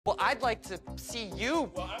Well, I'd like to see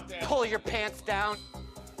you pull your pants down.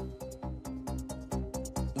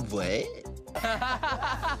 What?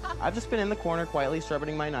 I've just been in the corner quietly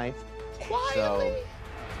sharpening my knife. Quietly?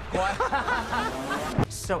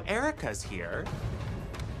 So Erica's here.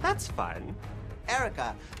 That's fun.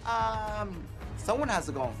 Erica, someone has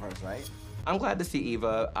to go on first, right? I'm glad to see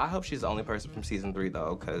Eva. I hope she's the only person from season 3,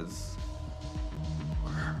 though, because...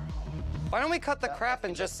 Why don't we cut the crap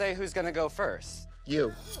and just say who's gonna go first?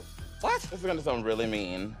 You. What? This is gonna sound really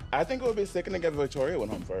mean. I think it would be sickening if Victoria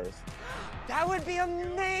went home first. That would be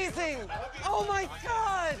amazing! Oh my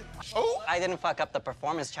God! Oh! I didn't fuck up the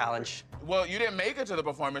performance challenge. Well, you didn't make it to the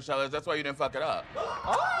performance challenge. That's why you didn't fuck it up.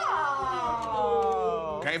 Oh!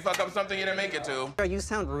 Can't fuck up something you didn't make it to. You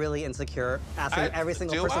sound really insecure asking every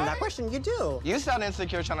single person that question. You do. You sound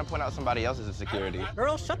insecure trying to point out somebody else's insecurity.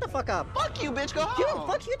 Girl, shut the fuck up. Fuck you, bitch. Go You, home.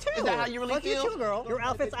 fuck you too. Is that how you really fuck feel? You too, girl. Your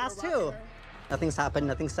outfit's ass too. Nothing's happened.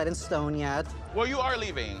 Nothing's set in stone yet. Well, you are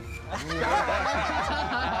leaving.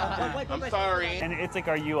 I'm sorry. And it's like,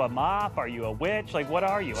 are you a mop? Are you a witch? Like, what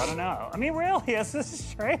are you? I don't know. I mean, really, this is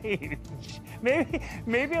strange.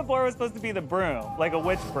 Maybe a boy was supposed to be the broom, like a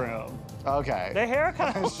witch broom. Okay. The hair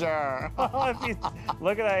kind of... Sure. If you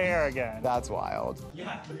look at that hair again. That's wild.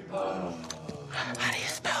 How do you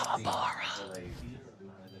spell Amara?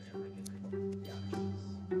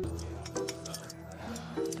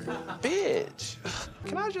 Bitch,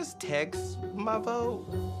 can I just text my vote,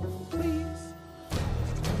 please?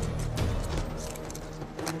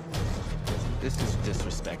 This is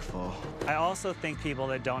disrespectful. I also think people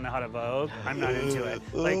that don't know how to vote, I'm not into it.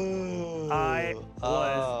 Like, I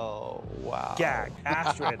was wow. gagged.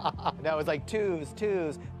 Astrid. No, it's like twos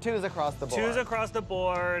across the board. Twos across the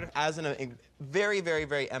board. As a very, very,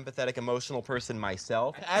 very empathetic, emotional person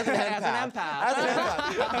myself. As an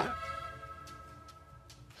empath.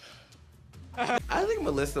 I think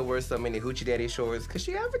Melissa wears so many Hoochie Daddy shorts because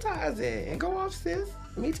she advertised it. And go off, sis.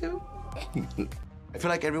 Me too. I feel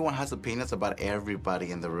like everyone has opinions about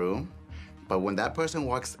everybody in the room, but when that person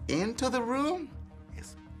walks into the room,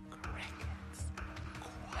 it's crickets.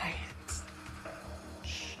 Quiet.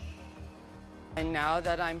 And now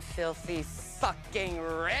that I'm filthy fucking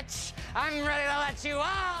rich, I'm ready to let you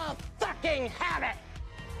all fucking have it!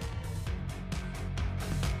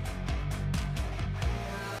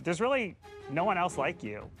 There's really no one else like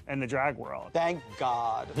you in the drag world. Thank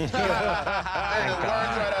God. Words right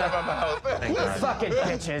out of my mouth. Thank God. Fucking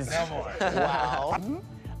bitches. No more. Wow.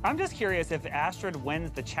 I'm just curious if Astrid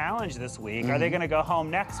wins the challenge this week, are they going to go home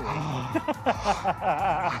next week?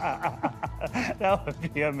 That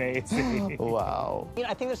would be amazing. Wow. You know,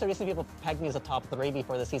 I think there's a reason people pegged me as a top 3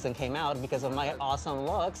 before the season came out because of my awesome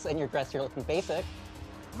looks and your dress, you're looking basic.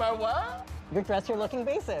 My what? Your dress, you're looking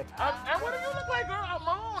basic. And what do you look like, girl? A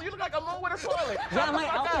moon. You look like a moon with a toilet. Yeah, my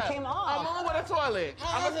outfit came off. A moon with a toilet.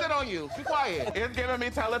 I'm gonna sit on you. Be quiet. It's giving me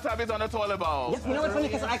Teletubbies on a toilet bowl. You know what's funny?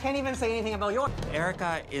 Because I can't even say anything about yours.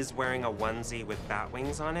 Erica is wearing a onesie with bat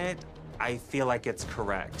wings on it. I feel like it's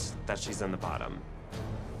correct that she's in the bottom.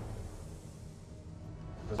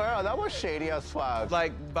 Wow, that was shady as fuck.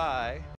 Like, bye.